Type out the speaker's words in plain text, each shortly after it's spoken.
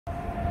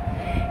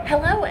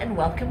Hello and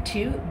welcome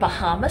to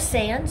Bahama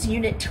Sands,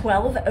 Unit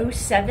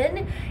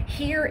 1207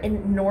 here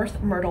in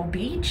North Myrtle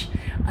Beach.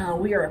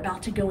 We are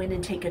about to go in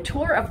and take a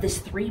tour of this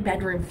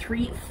 3-bedroom,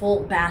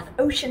 3-full-bath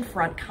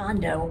oceanfront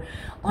condo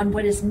on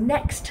what is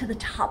next to the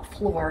top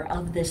floor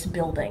of this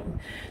building.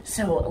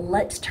 So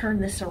let's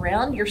turn this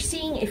around. You're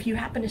seeing, if you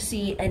happen to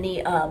see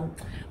any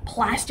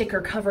plastic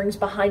or coverings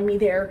behind me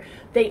there,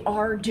 they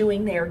are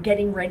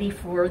getting ready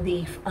for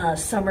the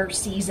summer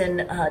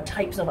season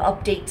types of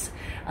updates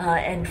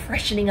and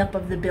freshening up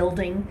of the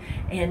building,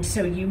 and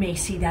so you may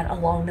see that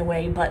along the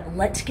way, but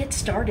let's get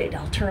started.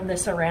 I'll turn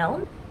this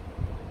around.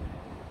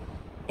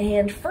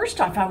 And first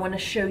off, I want to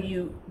show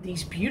you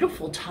these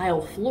beautiful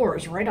tile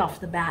floors right off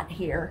the bat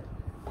here.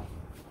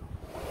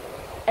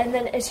 And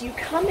then as you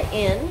come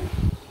in,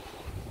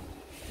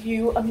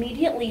 you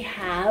immediately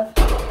have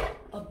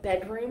a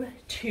bedroom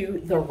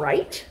to the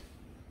right.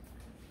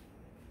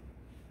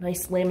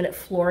 Nice laminate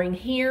flooring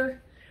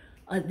here.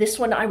 This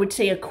one, I would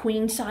say a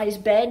queen size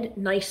bed,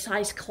 nice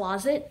size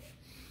closet.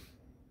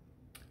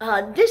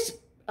 This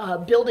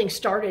building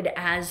started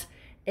as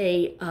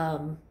a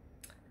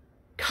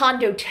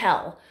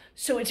condo-tel,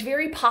 so it's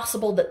very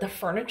possible that the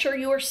furniture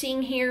you are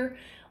seeing here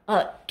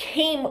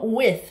came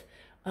with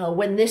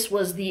when this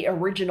was the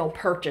original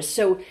purchase.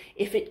 So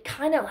if it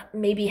kind of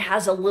maybe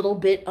has a little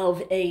bit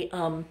of a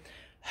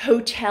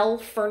hotel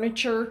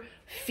furniture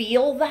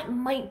feel, that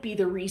might be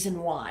the reason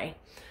why.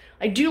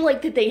 I do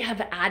like that they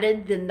have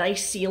added the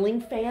nice ceiling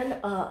fan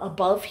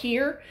above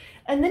here.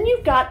 And then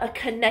you've got a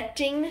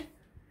connecting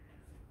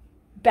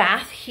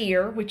bath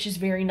here, which is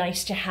very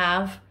nice to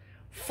have.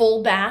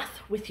 Full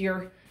bath with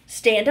your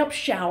stand-up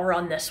shower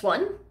on this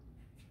one.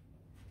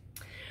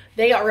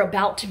 They are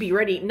about to be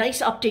ready.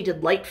 Nice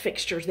updated light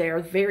fixtures there,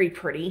 very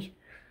pretty.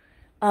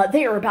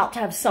 They are about to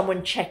have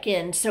someone check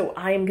in, so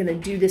I am gonna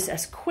do this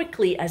as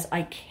quickly as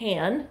I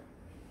can.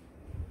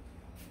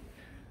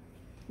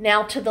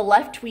 Now to the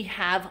left, we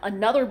have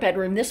another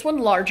bedroom. This one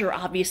larger,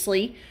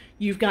 obviously.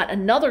 You've got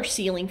another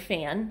ceiling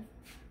fan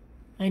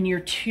and your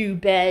 2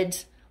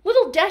 beds.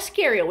 Little desk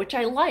area, which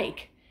I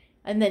like.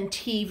 And then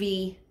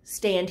TV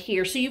stand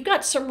here. So you've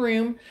got some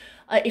room,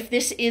 if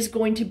this is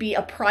going to be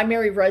a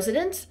primary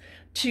residence,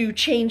 to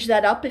change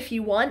that up if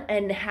you want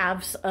and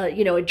have,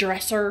 you know, a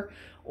dresser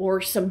or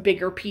some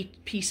bigger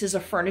pieces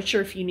of furniture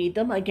if you need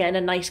them. Again,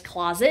 a nice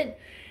closet.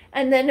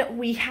 And then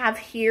we have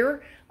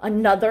here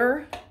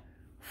another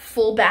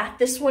full bath,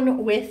 this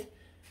one with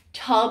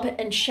tub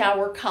and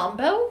shower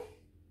combo.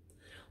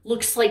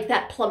 Looks like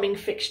that plumbing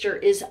fixture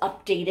is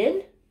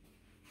updated.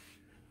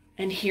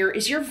 And here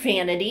is your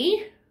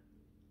vanity.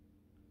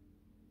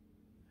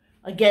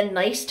 Again,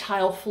 nice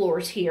tile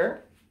floors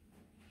here.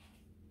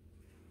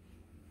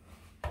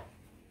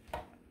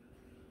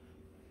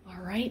 All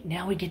right,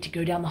 now we get to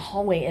go down the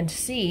hallway and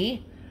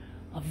see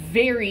a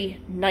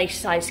very nice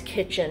sized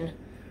kitchen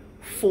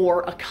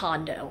for a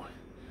condo.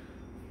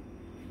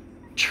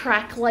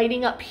 Track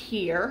lighting up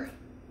here.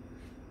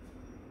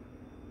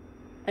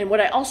 And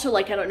what I also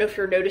like, I don't know if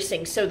you're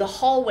noticing, so the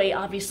hallway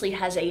obviously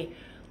has a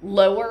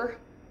lower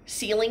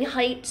ceiling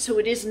height, so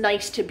it is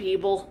nice to be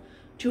able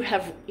to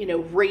have, you know,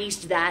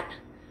 raised that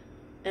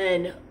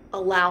and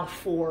allow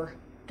for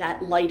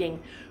that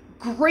lighting.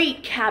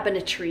 Great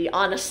cabinetry,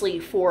 honestly,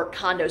 for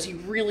condos. You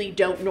really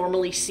don't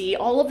normally see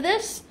all of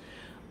this.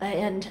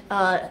 And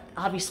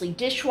obviously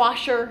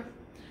dishwasher,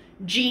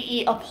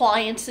 GE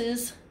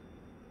appliances.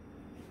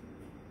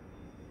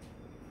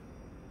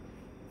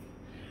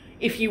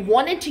 If you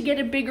wanted to get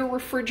a bigger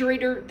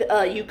refrigerator,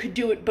 you could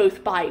do it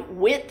both by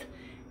width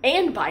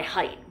and by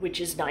height,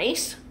 which is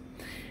nice.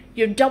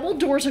 You have double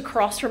doors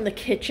across from the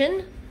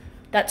kitchen.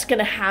 That's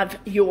gonna have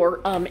your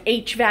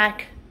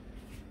HVAC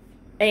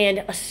and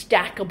a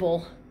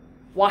stackable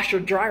washer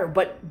dryer,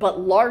 but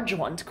large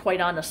ones,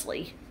 quite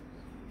honestly.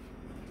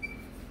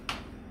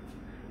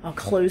 I'll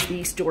close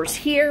these doors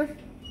here.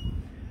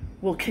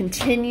 We'll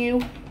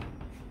continue.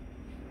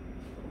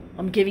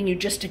 I'm giving you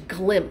just a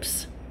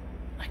glimpse.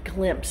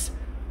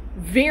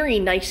 Very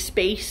nice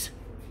space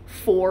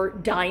for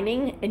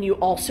dining, and you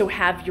also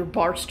have your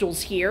bar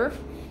stools here.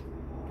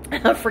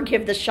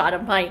 Forgive the shot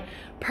of my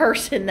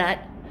purse in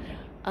that.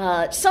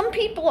 Some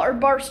people are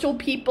bar stool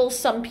people,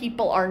 some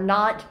people are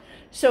not.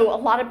 So a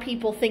lot of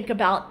people think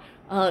about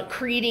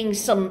creating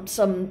some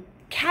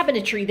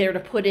cabinetry there to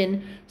put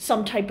in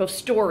some type of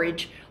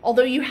storage.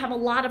 Although you have a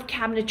lot of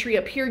cabinetry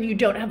up here, you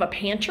don't have a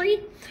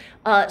pantry.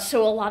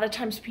 So a lot of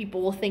times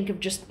people will think of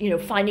just, you know,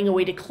 finding a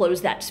way to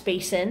close that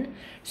space in.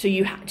 So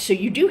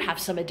you do have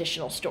some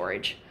additional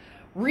storage.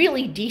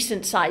 Really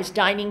decent sized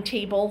dining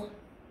table.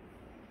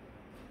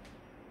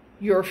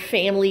 Your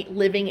family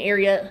living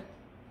area.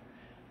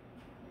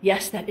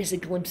 Yes, that is a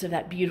glimpse of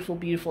that beautiful,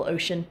 beautiful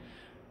ocean.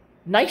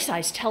 Nice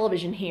sized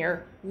television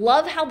here.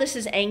 Love how this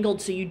is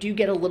angled so you do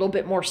get a little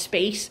bit more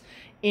space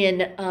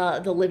in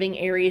the living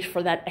area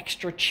for that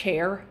extra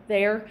chair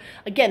there.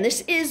 Again,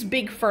 this is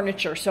big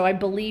furniture, so I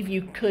believe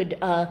you could,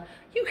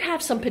 you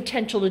have some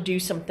potential to do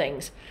some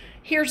things.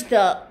 Here's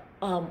the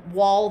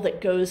wall that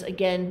goes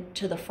again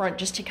to the front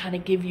just to kind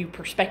of give you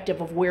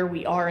perspective of where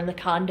we are in the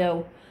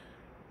condo.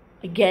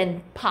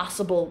 Again,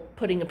 possible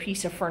putting a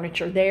piece of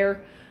furniture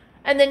there.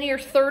 And then your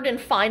third and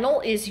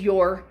final is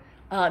your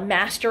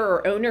master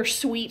or owner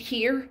suite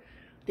here.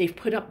 They've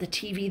put up the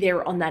TV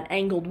there on that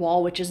angled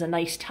wall, which is a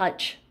nice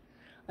touch.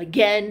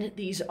 Again,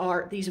 these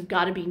have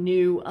got to be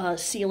new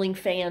ceiling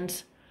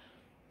fans.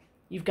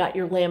 You've got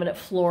your laminate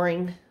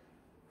flooring.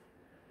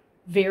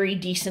 Very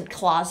decent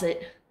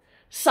closet.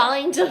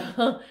 Signs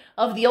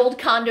of the old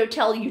condo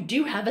tell you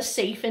do have a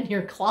safe in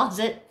your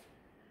closet.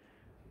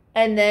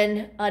 And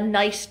then a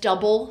nice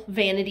double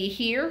vanity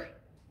here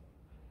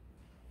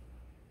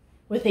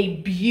with a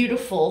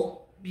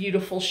beautiful,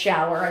 beautiful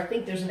shower. I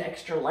think there's an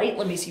extra light.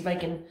 Let me see if I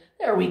can,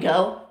 there we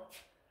go.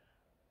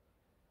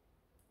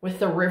 With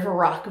the river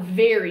rock,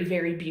 very,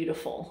 very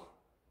beautiful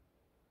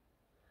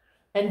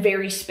and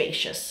very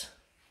spacious.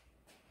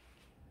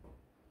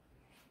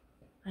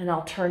 And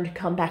I'll turn to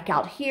come back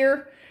out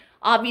here.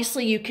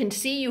 Obviously, you can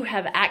see you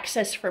have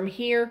access from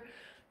here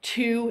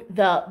to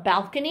the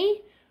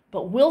balcony,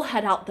 but we'll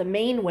head out the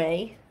main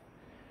way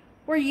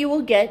where you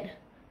will get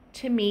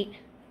to meet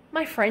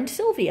my friend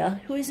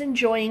Sylvia, who is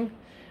enjoying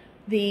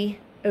the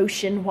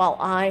ocean while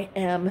I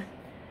am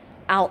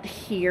out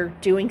here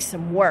doing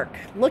some work.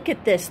 Look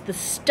at this, the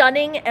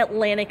stunning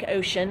Atlantic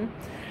Ocean.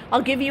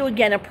 I'll give you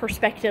again a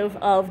perspective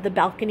of the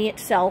balcony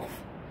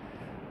itself.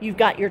 You've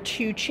got your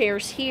 2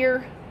 chairs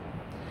here.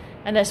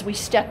 And as we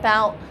step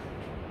out,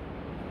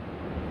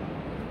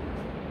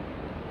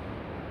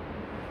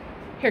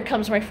 here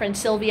comes my friend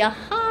Sylvia.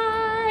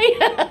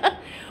 Hi!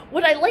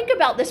 What I like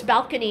about this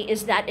balcony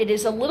is that it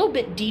is a little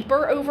bit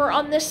deeper over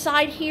on this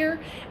side here,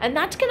 and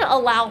that's going to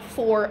allow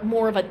for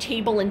more of a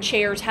table and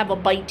chairs, have a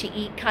bite to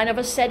eat kind of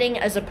a setting,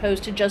 as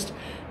opposed to just,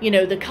 you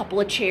know, the couple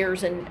of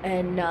chairs.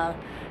 And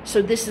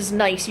so this is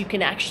nice. You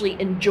can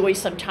actually enjoy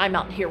some time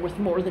out here with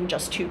more than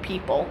just 2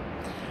 people.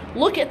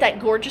 Look at that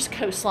gorgeous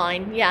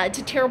coastline. Yeah, it's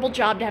a terrible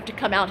job to have to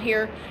come out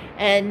here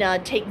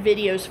and take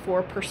videos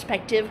for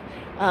prospective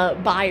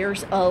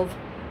buyers of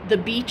the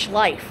beach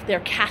life, their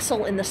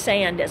castle in the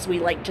sand, as we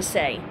like to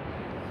say.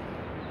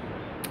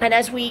 And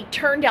as we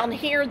turn down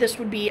here, this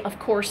would be, of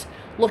course,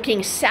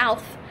 looking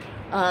south.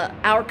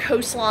 Our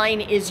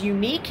coastline is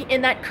unique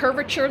in that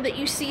curvature that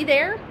you see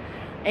there.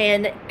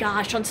 And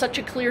gosh, on such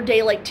a clear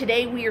day like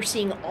today, we are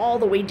seeing all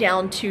the way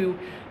down to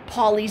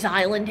Pawleys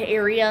Island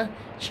area.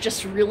 It's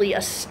just really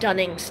a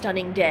stunning,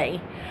 stunning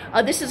day.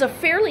 This is a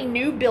fairly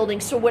new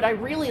building, so what I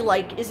really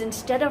like is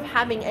instead of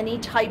having any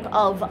type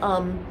of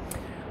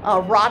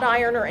wrought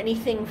iron or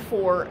anything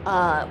for,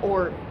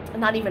 or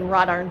not even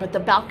wrought iron, but the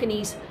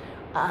balconies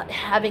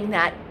having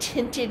that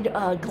tinted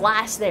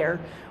glass there,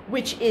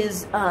 which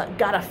is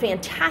got a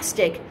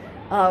fantastic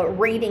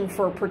rating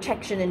for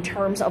protection in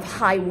terms of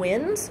high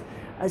winds.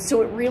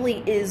 So it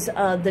really is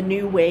the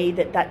new way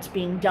that that's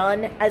being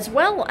done, as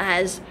well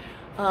as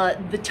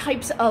the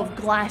types of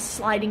glass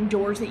sliding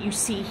doors that you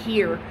see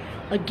here,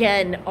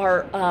 again,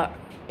 are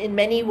in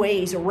many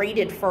ways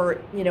rated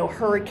for, you know,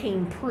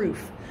 hurricane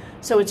proof.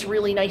 So it's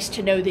really nice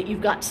to know that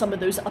you've got some of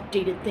those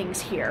updated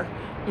things here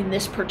in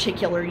this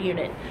particular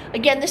unit.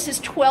 Again, this is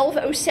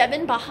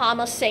 1207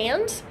 Bahama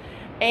Sands.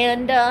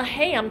 And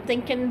hey, I'm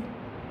thinking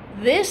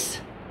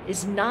this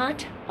is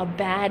not a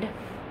bad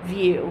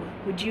view.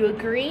 Would you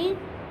agree?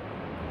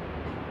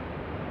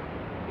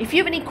 If you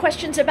have any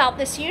questions about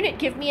this unit,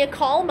 give me a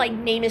call. My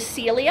name is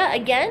Celia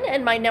again,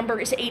 and my number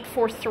is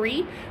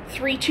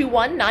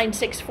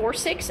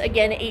 843-321-9646.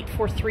 Again,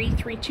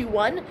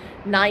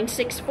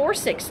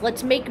 843-321-9646.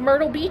 Let's make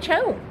Myrtle Beach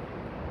home.